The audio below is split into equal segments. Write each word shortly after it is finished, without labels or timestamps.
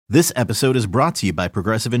This episode is brought to you by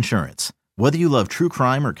Progressive Insurance. Whether you love true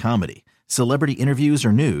crime or comedy, celebrity interviews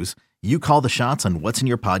or news, you call the shots on what's in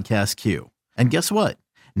your podcast queue. And guess what?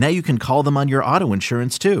 Now you can call them on your auto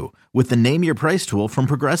insurance too with the Name Your Price tool from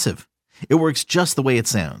Progressive. It works just the way it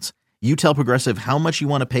sounds. You tell Progressive how much you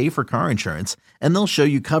want to pay for car insurance, and they'll show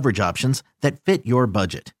you coverage options that fit your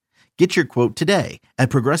budget. Get your quote today at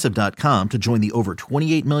Progressive.com to join the over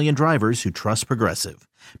 28 million drivers who trust Progressive.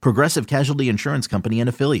 Progressive Casualty Insurance Company and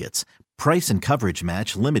Affiliates. Price and coverage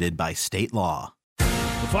match limited by state law.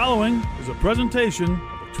 The following is a presentation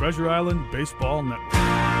of the Treasure Island Baseball Network.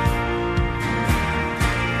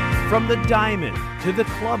 From the diamond to the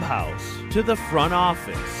clubhouse to the front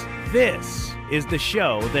office, this is the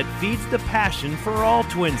show that feeds the passion for all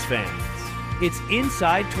Twins fans. It's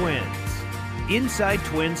Inside Twins. Inside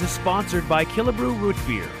Twins is sponsored by Killebrew Root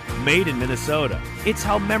Beer, made in Minnesota. It's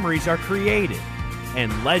how memories are created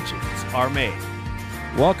and legends are made.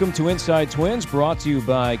 Welcome to Inside Twins, brought to you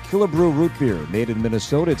by Killebrew Root Beer, made in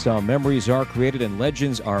Minnesota. It's how memories are created and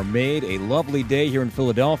legends are made. A lovely day here in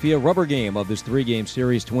Philadelphia. Rubber game of this three-game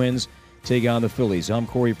series. Twins take on the Phillies. I'm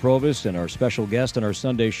Corey Provis, and our special guest on our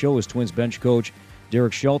Sunday show is Twins bench coach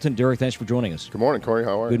Derek Shelton. Derek, thanks for joining us. Good morning, Corey.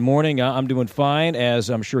 How are you? Good morning. I'm doing fine, as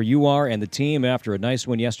I'm sure you are, and the team after a nice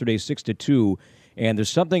win yesterday, 6-2. And there's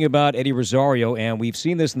something about Eddie Rosario, and we've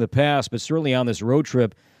seen this in the past, but certainly on this road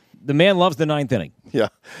trip, the man loves the ninth inning. Yeah,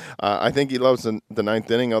 I think he loves the ninth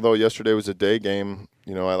inning, although yesterday was a day game.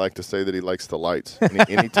 You know, I like to say that he likes the lights.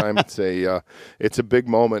 Anytime it's a big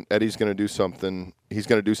moment, Eddie's going to do something. He's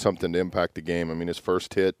going to do something to impact the game. I mean, his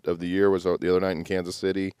first hit of the year was the other night in Kansas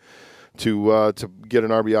City to get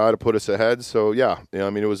an RBI to put us ahead. So, yeah, I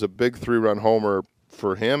mean, it was a big three-run homer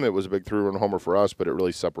for him. It was a big three-run homer for us, but it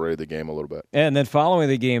really separated the game a little bit. And then following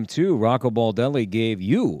the game, too, Rocco Baldelli gave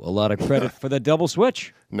you a lot of credit for the double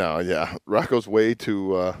switch. No, yeah. Rocco's way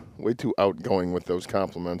too outgoing with those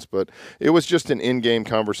compliments, but it was just an in-game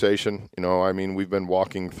conversation. You know, I mean, we've been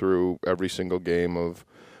walking through every single game of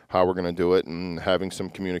how we're going to do it and having some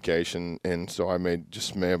communication, and so I may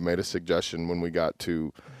have made a suggestion when we got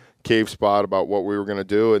to cave spot about what we were going to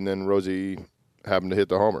do, and then Rosie happened to hit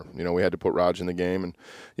the homer. You know, we had to put Raj in the game, and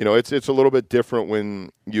you know, it's a little bit different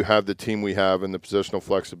when you have the team we have and the positional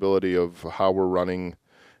flexibility of how we're running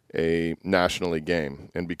a National League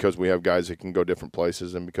game. And because we have guys that can go different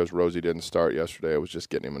places, and because Rosie didn't start yesterday, I was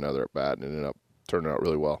just getting him another at bat, and it ended up turning out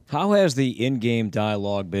really well. How has the in-game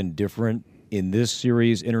dialogue been different in this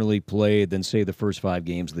series interleague play than, say, the first 5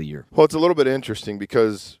 games of the year? Well, it's a little bit interesting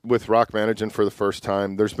because with Rock managing for the first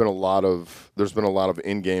time, there's been a lot of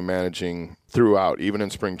in-game managing throughout, even in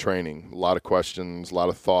spring training. A lot of questions, a lot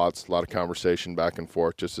of thoughts, a lot of conversation back and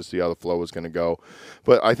forth just to see how the flow was going to go.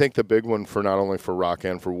 But I think the big one for not only for Rock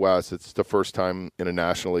and for Wes, it's the first time in a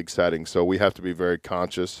National League setting. So we have to be very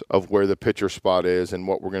conscious of where the pitcher spot is and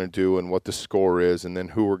what we're going to do and what the score is and then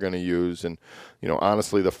who we're going to use. And, you know,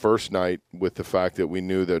 honestly, the first night with the fact that we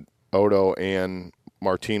knew that Odo and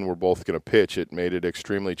Martin were both going to pitch, it made it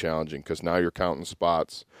extremely challenging because now you're counting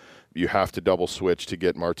spots. You have to double switch to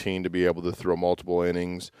get Martin to be able to throw multiple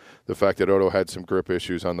innings. The fact that Odo had some grip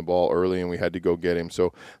issues on the ball early and we had to go get him.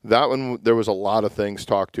 So that one, there was a lot of things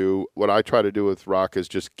talked to. What I try to do with Rock is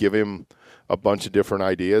just give him a bunch of different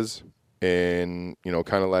ideas and, you know,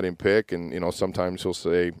 kind of let him pick. And, you know, sometimes he'll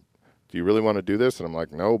say, do you really want to do this? And I'm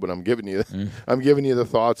like, no, but I'm giving you the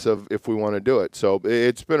thoughts of if we want to do it. So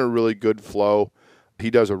it's been a really good flow. He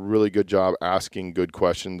does a really good job asking good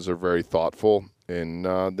questions. They're very thoughtful. And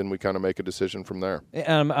then we kind of make a decision from there.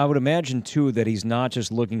 I would imagine, too, that he's not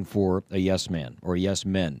just looking for a yes man or yes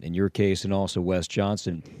men, in your case, and also Wes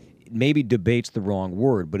Johnson. Maybe debate's the wrong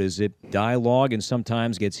word, but is it dialogue and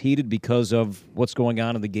sometimes gets heated because of what's going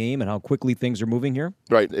on in the game and how quickly things are moving here?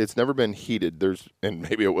 Right. It's never been heated. And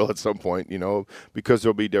maybe it will at some point, you know, because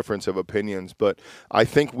there'll be difference of opinions. But I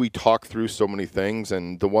think we talk through so many things.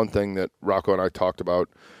 And the one thing that Rocco and I talked about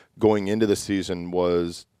going into the season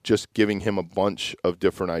was just giving him a bunch of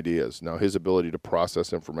different ideas. Now, his ability to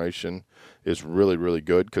process information is really, really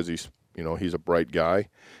good because he's a bright guy.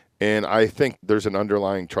 And I think there's an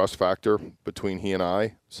underlying trust factor between he and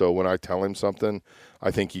I. So when I tell him something,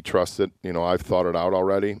 I think he trusts it. You know, I've thought it out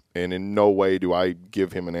already. And in no way do I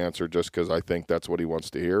give him an answer just because I think that's what he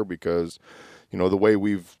wants to hear because, you know, the way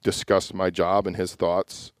we've discussed my job and his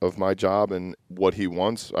thoughts of my job and what he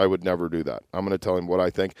wants, I would never do that. I'm going to tell him what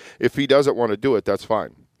I think. If he doesn't want to do it, that's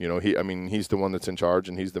fine. You know, he's the one that's in charge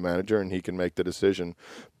and he's the manager and he can make the decision.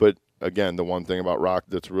 But again, the one thing about Rock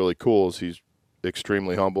that's really cool is he's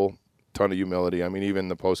extremely humble. ton of humility. I mean, even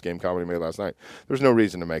the post-game comment he made last night, there's no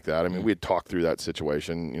reason to make that. I mean, we had talked through that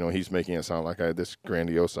situation. He's making it sound like I had this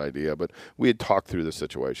grandiose idea, but we had talked through the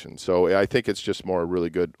situation. So I think it's just more a really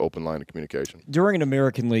good open line of communication. During an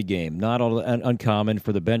American League game, not all uncommon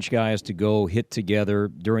for the bench guys to go hit together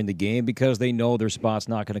during the game because they know their spot's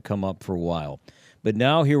not going to come up for a while. But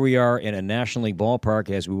now here we are in a National League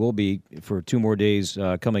ballpark, as we will be for 2 more days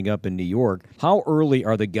coming up in New York. How early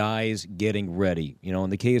are the guys getting ready? In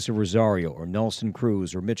the case of Rosario or Nelson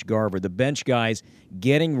Cruz or Mitch Garver, the bench guys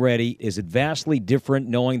getting ready, is it vastly different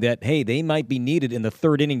knowing that, hey, they might be needed in the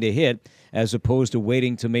 3rd inning to hit as opposed to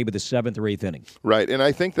waiting to maybe the 7th or 8th inning? Right, and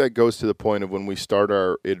I think that goes to the point of when we start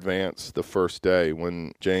our advance the first day,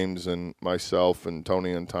 when James and myself and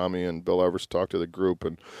Tony and Tommy and Bill Evers talked to the group.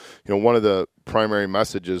 And, one of the primary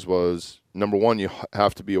messages was, number one, you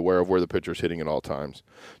have to be aware of where the pitcher's hitting at all times.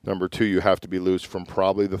 Number 2, you have to be loose from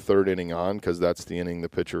probably the 3rd inning on, because that's the inning the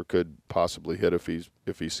pitcher could possibly hit if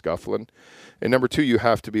he's scuffling. And number 2, you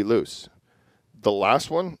have to be loose. The last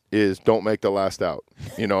one is don't make the last out,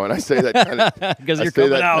 and I say that kind of because you're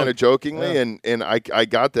coming out kind of jokingly, yeah. and I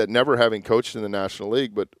got that, never having coached in the National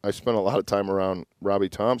League, but I spent a lot of time around Robbie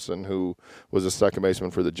Thompson, who was a second baseman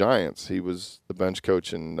for the Giants. He was the bench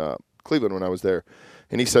coach in Cleveland when I was there,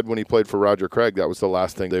 and he said when he played for Roger Craig, that was the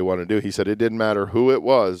last thing they wanted to do. He said it didn't matter who it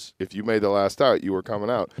was, if you made the last out, you were coming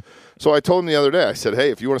out. So I told him the other day, I said, hey,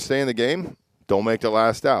 if you want to stay in the game, don't make the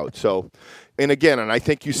last out. So, and again, and I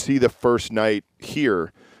think you see the first night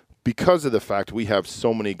here, because of the fact we have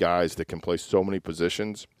so many guys that can play so many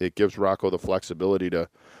positions, it gives Rocco the flexibility to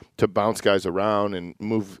bounce guys around and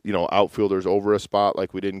move, outfielders over a spot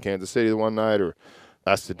like we did in Kansas City the one night, or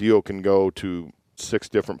Astudillo can go to 6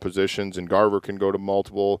 different positions, and Garver can go to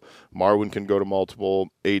multiple. Marwin can go to multiple.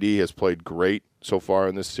 AD has played great so far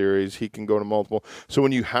in this series. He can go to multiple. So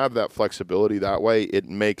when you have that flexibility that way, it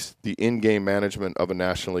makes the in-game management of a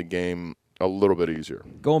National League game a little bit easier.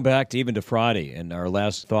 Going back to even to Friday, and our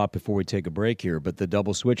last thought before we take a break here, but the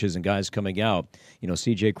double switches and guys coming out.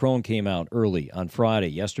 C.J. Cron came out early on Friday.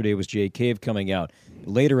 Yesterday was Jay Cave coming out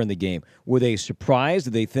later in the game. Were they surprised?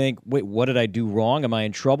 Did they think, wait, what did I do wrong? Am I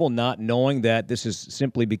in trouble, not knowing that this is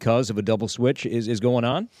simply because of a double switch is going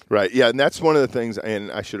on? Right, yeah, and that's one of the things,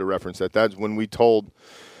 and I should have referenced that. That's when we told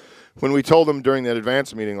them during that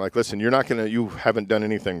advance meeting, like, listen, you haven't done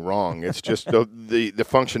anything wrong. It's just the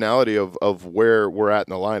functionality of where we're at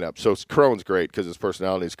in the lineup. So Cron's great because his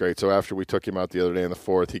personality is great. So after we took him out the other day in the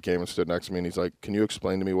 4th, he came and stood next to me and he's like, can you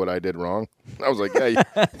explain to me what I did wrong? I was like, yeah,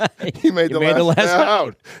 he made the last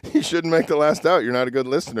out. He shouldn't make the last out. You're not a good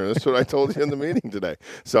listener. That's what I told you in the meeting today.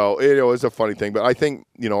 So it's a funny thing, but I think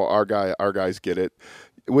our guys get it.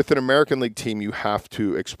 With an American League team, you have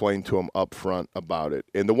to explain to them up front about it.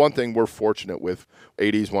 And the one thing we're fortunate with,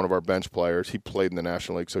 AD is one of our bench players. He played in the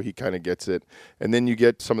National League, so he kind of gets it. And then you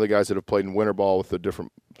get some of the guys that have played in winter ball with a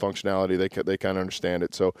different functionality. They kind of understand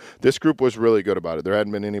it. So this group was really good about it. There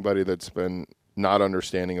hadn't been anybody that's been not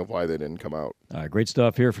understanding of why they didn't come out. All right, great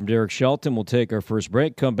stuff here from Derek Shelton. We'll take our first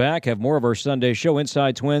break, come back, have more of our Sunday show,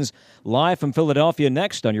 Inside Twins, live from Philadelphia,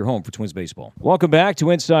 next on your home for Twins baseball. Welcome back to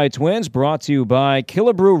Inside Twins, brought to you by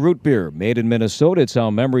Killebrew Root Beer, made in Minnesota. It's how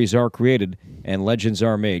memories are created and legends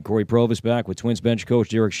are made. Corey Provis back with Twins bench coach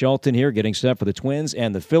Derek Shelton here, getting set for the Twins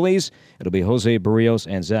and the Phillies. It'll be Jose Barrios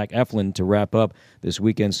and Zach Eflin to wrap up this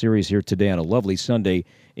weekend series here today on a lovely Sunday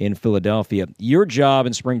in Philadelphia. Your job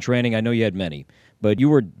in spring training, I know you had many, but you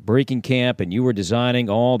were breaking camp and you were designing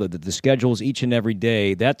all the schedules each and every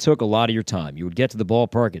day. That took a lot of your time. You would get to the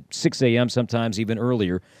ballpark at 6 a.m., sometimes even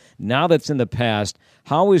earlier. Now that's in the past,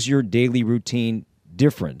 how is your daily routine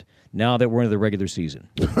different now that we're into the regular season?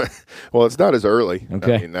 Well, it's not as early.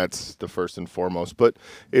 Okay. I mean, that's the first and foremost. But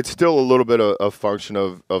it's still a little bit a function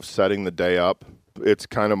of setting the day up. It's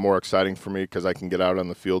kind of more exciting for me because I can get out on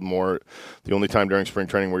the field more. The only time during spring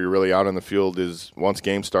training where you're really out on the field is once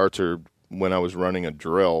game starts or when I was running a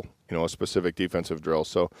drill, a specific defensive drill.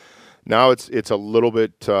 So now it's a little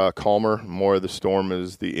bit calmer. More of the storm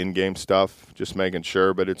is the in-game stuff, just making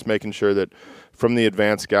sure. But it's making sure that from the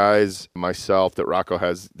advanced guys, myself, that Rocco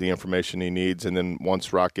has the information he needs. And then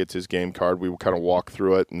once Rock gets his game card, we will kind of walk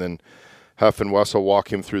through it. And then Huff and Wes will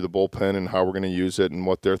walk him through the bullpen and how we're going to use it and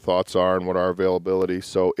what their thoughts are and what our availability.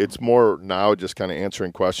 So it's more now just kind of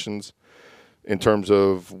answering questions in terms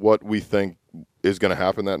of what we think is going to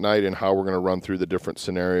happen that night and how we're going to run through the different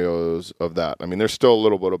scenarios of that. I mean, there's still a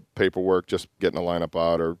little bit of paperwork, just getting a lineup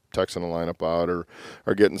out or texting a lineup out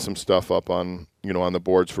or getting some stuff up on, on the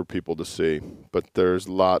boards for people to see. But there's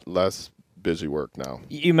a lot less busy work now.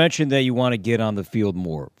 You mentioned that you want to get on the field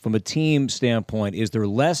more. From a team standpoint, is there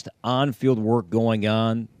less on-field work going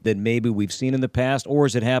on than maybe we've seen in the past, or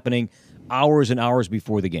is it happening hours and hours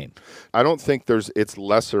before the game? I don't think it's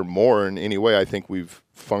less or more in any way. I think we've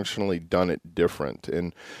functionally done it different.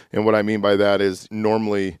 And what I mean by that is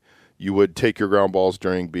normally you would take your ground balls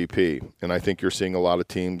during BP. And I think you're seeing a lot of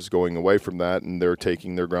teams going away from that, and they're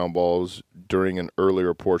taking their ground balls during an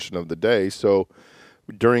earlier portion of the day. So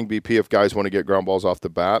during BP, if guys want to get ground balls off the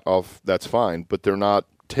bat, that's fine. But they're not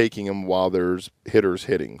taking them while there's hitters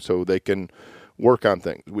hitting. So they can work on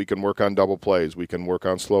things. We can work on double plays. We can work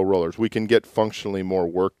on slow rollers. We can get functionally more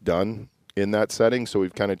work done in that setting, so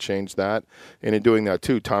we've kind of changed that. And in doing that,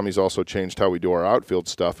 too, Tommy's also changed how we do our outfield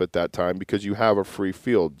stuff at that time because you have a free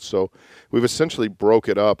field. So we've essentially broke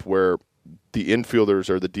it up where the infielders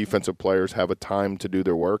or the defensive players have a time to do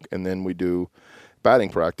their work, and then we do batting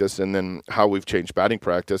practice. And then how we've changed batting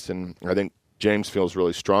practice, and I think James feels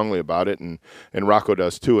really strongly about it, and Rocco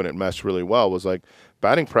does too, and it meshed really well, was like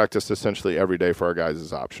batting practice essentially every day for our guys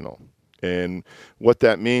is optional. And what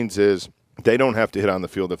that means is they don't have to hit on the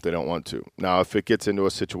field if they don't want to. Now, if it gets into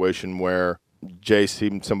a situation where Jay's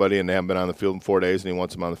seen somebody and they haven't been on the field in 4 days and he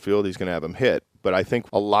wants them on the field, he's going to have them hit. But I think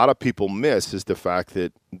a lot of people miss is the fact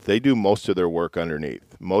that they do most of their work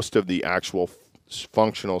underneath. Most of the actual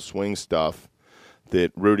functional swing stuff that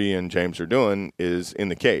Rudy and James are doing is in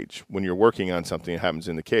the cage. When you're working on something, it happens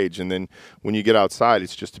in the cage. And then when you get outside,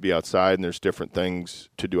 it's just to be outside, and there's different things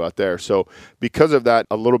to do out there. So because of that,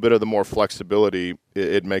 a little bit of the more flexibility,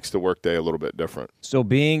 it makes the workday a little bit different. So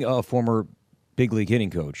being a former big league hitting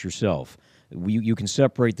coach yourself, you can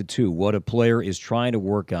separate the two, what a player is trying to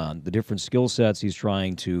work on, the different skill sets he's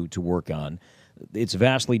trying to work on. It's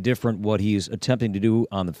vastly different what he's attempting to do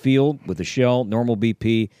on the field with the shell, normal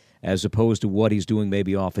BP, as opposed to what he's doing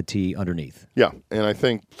maybe off a tee underneath. Yeah, and I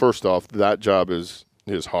think, first off, that job is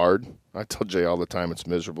hard. I tell Jay all the time it's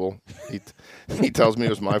miserable. He tells me it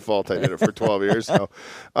was my fault I did it for 12 years. So,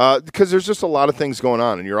 because there's just a lot of things going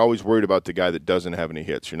on, and you're always worried about the guy that doesn't have any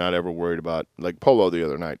hits. You're not ever worried about, like Polo the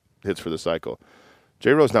other night, hits for the cycle.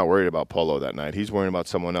 J-Ro's not worried about Polo that night. He's worrying about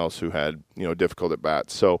someone else who had, difficult at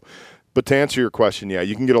bats. So, but to answer your question, yeah,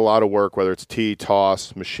 you can get a lot of work, whether it's tee,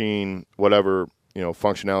 toss, machine, whatever,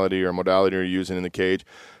 functionality or modality you're using in the cage.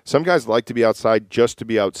 Some guys like to be outside just to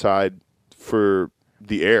be outside for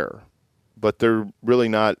the air, but they're really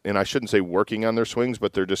not, and I shouldn't say working on their swings,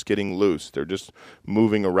 but they're just getting loose. They're just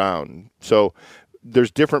moving around. So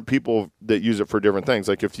there's different people that use it for different things.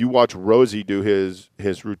 Like if you watch Rosie do his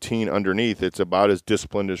routine underneath, it's about as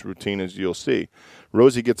disciplined as routine as you'll see.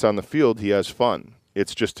 Rosie gets on the field, he has fun.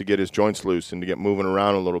 It's just to get his joints loose and to get moving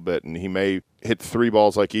around a little bit. And he may hit 3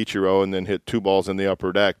 balls like Ichiro and then hit 2 balls in the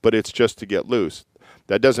upper deck, but it's just to get loose.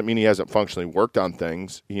 That doesn't mean he hasn't functionally worked on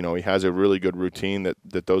things. He has a really good routine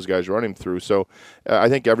that those guys run him through. So I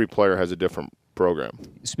think every player has a different program.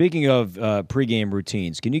 Speaking of pregame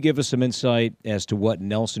routines, can you give us some insight as to what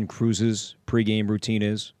Nelson Cruz's pregame routine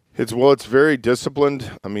is? It's very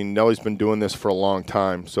disciplined. I mean, Nelly's been doing this for a long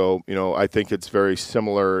time. So, I think it's very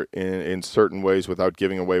similar in certain ways without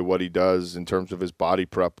giving away what he does in terms of his body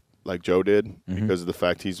prep like Joe did, because of the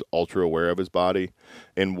fact he's ultra aware of his body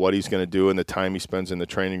and what he's going to do and the time he spends in the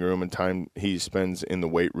training room and time he spends in the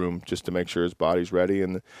weight room just to make sure his body's ready.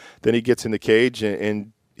 And then he gets in the cage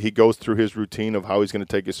and he goes through his routine of how he's going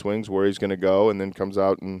to take his swings, where he's going to go, and then comes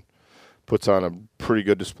out and puts on a pretty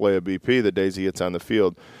good display of BP the days he gets on the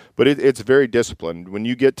field. But it's very disciplined. When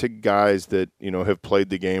you get to guys that, have played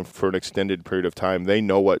the game for an extended period of time, they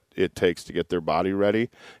know what it takes to get their body ready,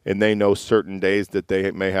 and they know certain days that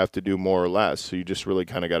they may have to do more or less. So you just really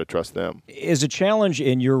kind of got to trust them. Is a challenge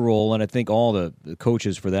in your role, and I think all the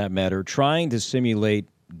coaches for that matter, trying to simulate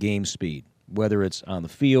game speed, whether it's on the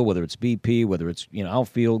field, whether it's BP, whether it's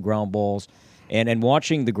outfield, ground balls, and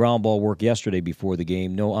watching the ground ball work yesterday before the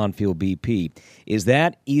game, no on-field BP, is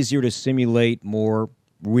that easier to simulate more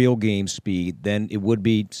real game speed than it would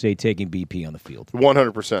be, say, taking BP on the field?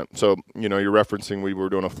 100%. So, you're referencing we were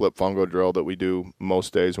doing a flip fungo drill that we do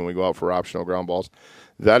most days when we go out for optional ground balls.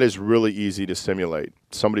 That is really easy to simulate.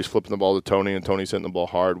 Somebody's flipping the ball to Tony, and Tony's hitting the ball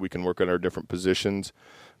hard. We can work on our different positions.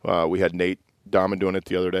 We had Nate Dahman doing it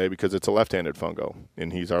the other day because it's a left-handed fungo,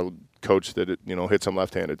 and he's our coach that hits him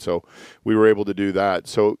left-handed. So we were able to do that.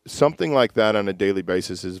 So something like that on a daily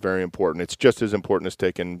basis is very important. It's just as important as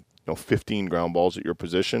taking 15 ground balls at your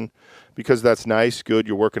position, because that's nice, good,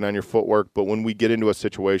 you're working on your footwork. But when we get into a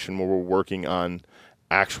situation where we're working on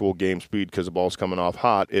actual game speed because the ball's coming off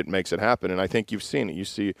hot, it makes it happen. And I think you've seen it.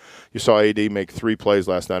 You saw AD make 3 plays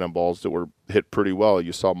last night on balls that were hit pretty well.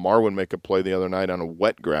 You saw Marwin make a play the other night on a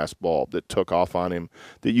wet grass ball that took off on him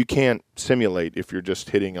that you can't simulate if you're just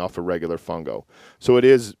hitting off a regular fungo. So it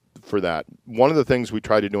is for that. One of the things we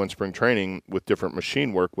tried to do in spring training with different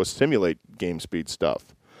machine work was simulate game speed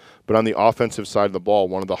stuff. But on the offensive side of the ball,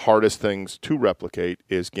 one of the hardest things to replicate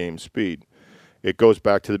is game speed. It goes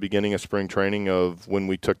back to the beginning of spring training of when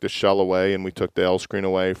we took the shell away and we took the L screen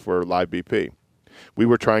away for live BP. We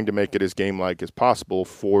were trying to make it as game-like as possible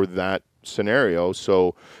for that scenario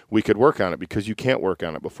so we could work on it, because you can't work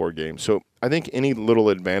on it before games. So I think any little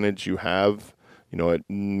advantage you have, it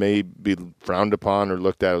may be frowned upon or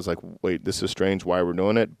looked at as like, wait, this is strange, why we're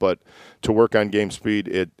doing it. But to work on game speed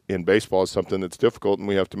in baseball is something that's difficult, and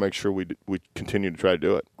we have to make sure we continue to try to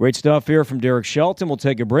do it. Great stuff here from Derek Shelton. We'll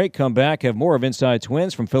take a break, come back, have more of Inside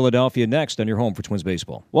Twins from Philadelphia next on your home for Twins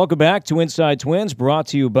baseball. Welcome back to Inside Twins, brought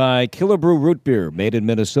to you by Killebrew Root Beer. Made in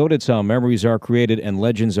Minnesota, it's how memories are created and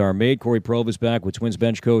legends are made. Corey Provis back with Twins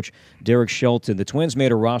bench coach Derek Shelton. The Twins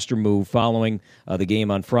made a roster move following the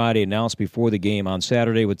game on Friday, announced before the game on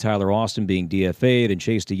Saturday, with Tyler Austin being DFA'd and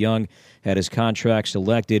Chase DeYoung had his contract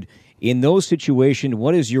selected. In those situations,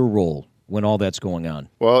 what is your role when all that's going on?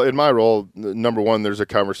 Well, in my role, number one, there's a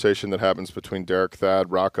conversation that happens between Derek,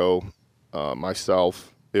 Thad, Rocco,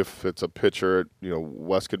 myself. If it's a pitcher,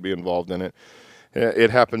 Wes could be involved in it. It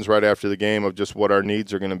happens right after the game of just what our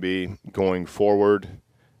needs are going to be going forward.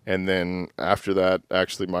 And then after that,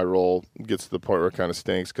 actually my role gets to the point where it kind of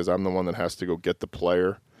stinks, because I'm the one that has to go get the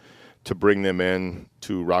player to bring them in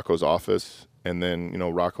to Rocco's office. And then,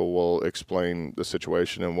 Rocco will explain the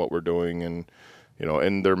situation and what we're doing. And,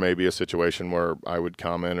 and there may be a situation where I would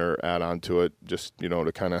comment or add on to it just,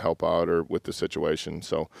 to kind of help out or with the situation.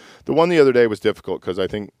 So the one the other day was difficult because I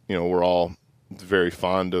think, we're all very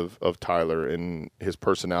fond of Tyler and his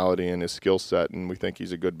personality and his skill set. And we think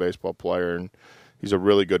he's a good baseball player, and he's a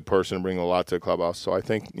really good person, bringing a lot to the clubhouse. So I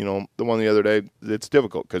think, the one the other day, it's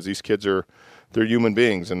difficult because these kids they're human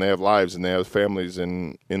beings and they have lives and they have families,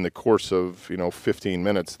 and in the course of 15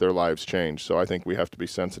 minutes their lives change. So I think we have to be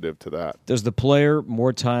sensitive to that. Does the player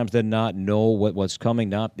more times than not know what's coming?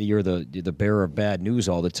 Not that you're the bearer of bad news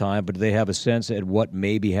all the time, but do they have a sense at what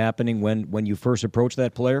may be happening when you first approach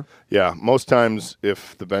that player? Yeah, most times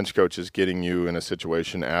if the bench coach is getting you in a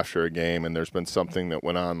situation after a game and there's been something that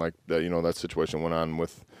went on, like that, that situation went on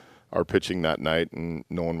with our pitching that night and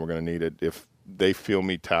knowing we're going to need it, if they feel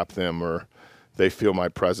me tap them or they feel my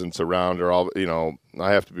presence around, or all,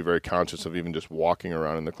 I have to be very conscious of even just walking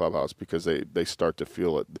around in the clubhouse, because they start to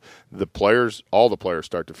feel it. All the players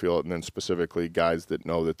start to feel it, and then specifically guys that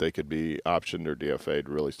know that they could be optioned or DFA'd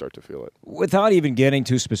really start to feel it. Without even getting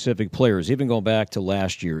to specific players, even going back to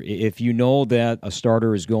last year, if you know that a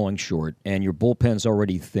starter is going short and your bullpen's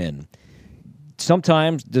already thin,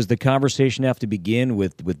 sometimes does the conversation have to begin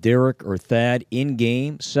with Derek or Thad in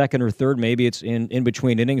game, second or third? Maybe it's in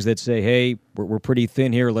between innings that say, hey, we're pretty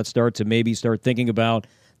thin here. Let's start thinking about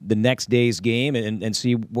the next day's game and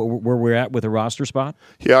see where we're at with a roster spot?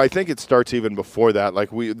 Yeah, I think it starts even before that. Like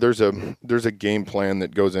there's a game plan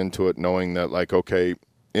that goes into it, knowing that, like, okay,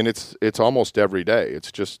 and it's almost every day.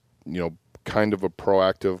 It's just, kind of a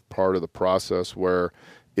proactive part of the process where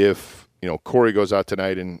if, Corey goes out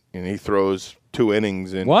tonight and he throws 2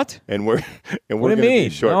 innings and what? And we're going to be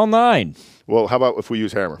short. All 9. Well, how about if we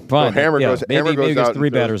use Hammer? Fine. Well, Hammer goes out. 3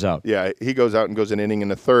 batters out. Yeah, he goes out and goes an inning in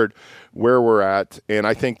the third, where we're at. And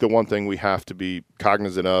I think the one thing we have to be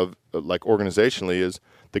cognizant of, like organizationally, is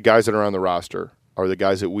the guys that are on the roster are the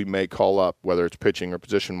guys that we may call up, whether it's pitching or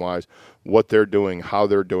position-wise, what they're doing, how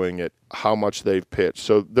they're doing it, how much they've pitched.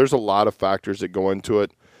 So there's a lot of factors that go into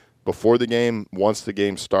it. Before the game, once the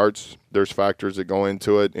game starts, there's factors that go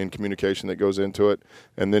into it and communication that goes into it,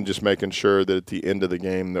 and then just making sure that at the end of the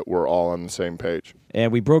game that we're all on the same page.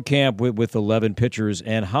 And we broke camp with 11 pitchers,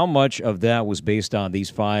 and how much of that was based on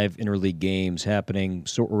these 5 interleague games happening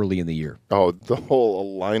so early in the year? Oh, the whole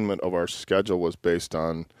alignment of our schedule was based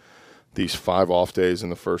on these 5 off days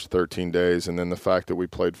in the first 13 days, and then the fact that we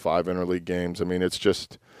played 5 interleague games. I mean, it's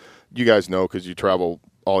just, you guys know because you travel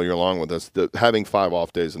all year long with us, that having 5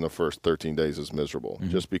 off days in the first 13 days is miserable,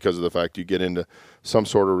 just because of the fact you get into some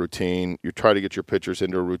sort of routine. You try to get your pitchers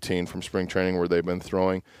into a routine from spring training where they've been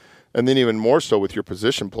throwing, and then even more so with your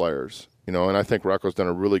position players. And I think Rocco's done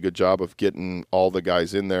a really good job of getting all the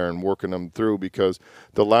guys in there and working them through, because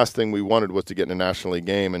the last thing we wanted was to get in a National League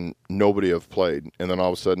game and nobody have played, and then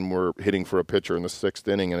all of a sudden we're hitting for a pitcher in the 6th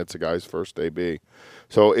inning and it's a guy's first AB.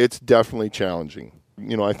 So it's definitely challenging.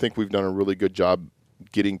 I think we've done a really good job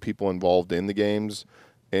getting people involved in the games,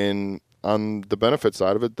 and on the benefit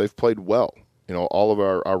side of it, they've played well. All of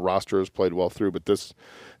our roster has played well through, but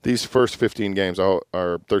these first 15 games,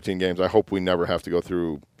 or 13 games, I hope we never have to go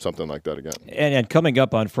through something like that again. And coming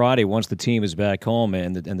up on Friday, once the team is back home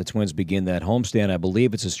and the Twins begin that homestand, I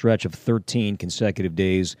believe it's a stretch of 13 consecutive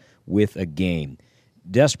days with a game.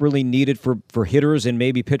 Desperately needed for hitters and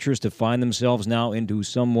maybe pitchers to find themselves now into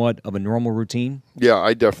somewhat of a normal routine? Yeah,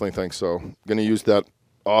 I definitely think so. Going to use that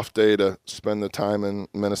off day to spend the time in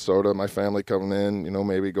Minnesota. My family coming in,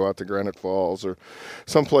 maybe go out to Granite Falls or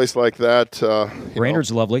someplace like that.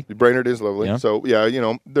 Brainerd's lovely. Brainerd is lovely. Yeah. So,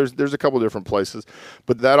 there's a couple different places.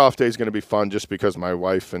 But that off day is going to be fun just because my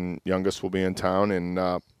wife and youngest will be in town.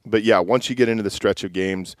 And but, yeah, once you get into the stretch of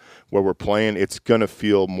games where we're playing, it's going to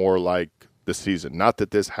feel more like the season. Not that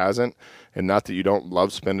this hasn't, and not that you don't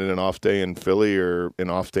love spending an off day in Philly or an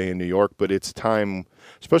off day in New York, but it's time,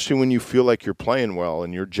 especially when you feel like you're playing well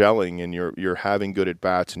and you're gelling and you're having good at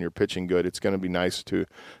bats and you're pitching good. It's going to be nice to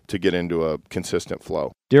get into a consistent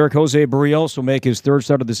flow. Derek Jose Barrios will make his third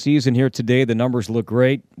start of the season here today. The numbers look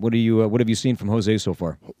great. What have you seen from Jose so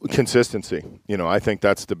far? Consistency. I think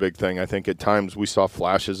that's the big thing. I think at times we saw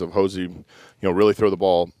flashes of Jose, really throw the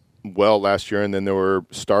ball well last year, and then there were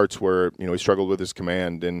starts where he struggled with his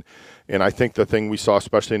command, and I think the thing we saw,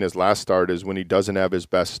 especially in his last start, is when he doesn't have his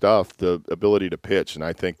best stuff, the ability to pitch, and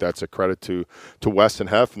I think that's a credit to Wes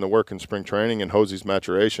and Hef and the work in spring training and Jose's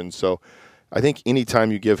maturation. So I think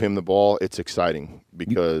anytime you give him the ball, it's exciting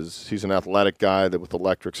because he's an athletic guy with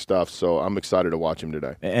electric stuff, so I'm excited to watch him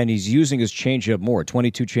today. And he's using his changeup more,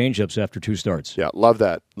 22 changeups after 2 starts. Yeah, love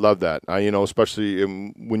that. Especially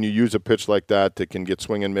when you use a pitch like that can get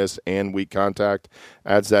swing and miss and weak contact,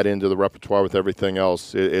 adds that into the repertoire with everything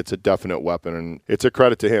else. It's a definite weapon, and it's a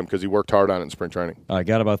credit to him because he worked hard on it in spring training. I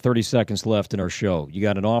got about 30 seconds left in our show. You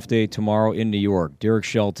got an off day tomorrow in New York. Derek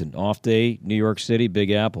Shelton, off day, New York City,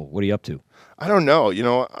 Big Apple. What are you up to? I don't know.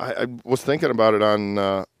 I was thinking about it on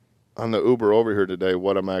the Uber over here today,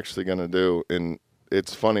 what I'm actually going to do. And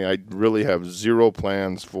it's funny, I really have zero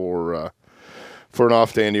plans for an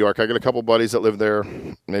off day in New York. I got a couple buddies that live there.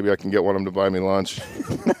 Maybe I can get one of them to buy me lunch.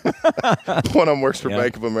 One of them works for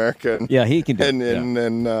Bank of America. He can do it.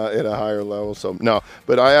 And at a higher level. So, no.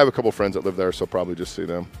 But I have a couple friends that live there, so probably just see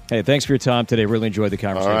them. Hey, thanks for your time today. Really enjoyed the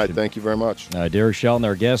conversation. All right, thank you very much. Derek Shelton,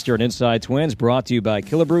 our guest here on Inside Twins, brought to you by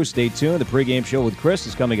Killebrew. Stay tuned. The pregame show with Chris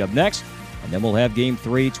is coming up next. And then we'll have Game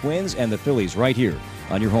 3, Twins and the Phillies, right here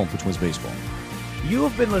on your home for Twins baseball. You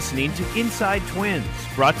have been listening to Inside Twins,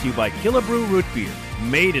 brought to you by Killebrew Root Beer,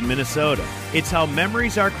 made in Minnesota. It's how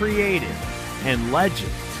memories are created and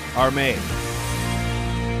legends are made.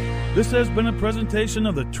 This has been a presentation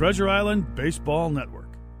of the Treasure Island Baseball Network.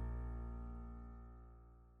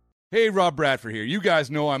 Hey, Rob Bradford here. You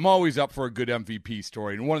guys know I'm always up for a good MVP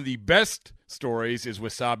story, and one of the best stories is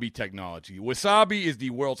Wasabi Technology. Wasabi is the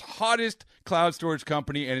world's hottest cloud storage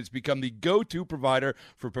company, and it's become the go-to provider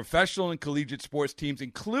for professional and collegiate sports teams,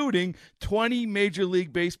 including 20 Major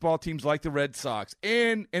League Baseball teams like the Red Sox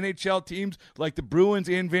and NHL teams like the Bruins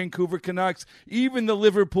and Vancouver Canucks. Even the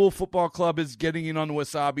Liverpool Football Club is getting in on the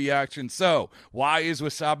Wasabi action. So, why is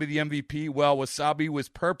Wasabi the MVP? Well, Wasabi was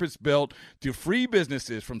purpose-built to free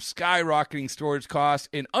businesses from skyrocketing storage costs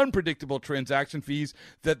and unpredictable transaction fees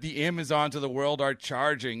that the Amazons of the world are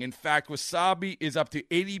charging. In fact, Wasabi is up to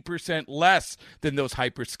 80% less than those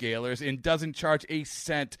hyperscalers and doesn't charge a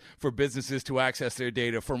cent for businesses to access their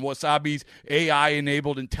data. From Wasabi's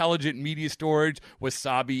AI-enabled intelligent media storage,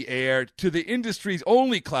 Wasabi Air, to the industry's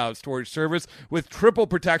only cloud storage service with triple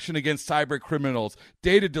protection against cyber criminals,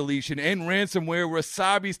 data deletion, and ransomware,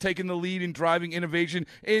 Wasabi's taken the lead in driving innovation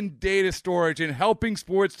in data storage and helping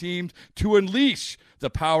sports teams to unleash the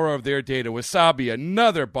power of their data. Wasabi,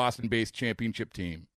 another Boston-based championship team.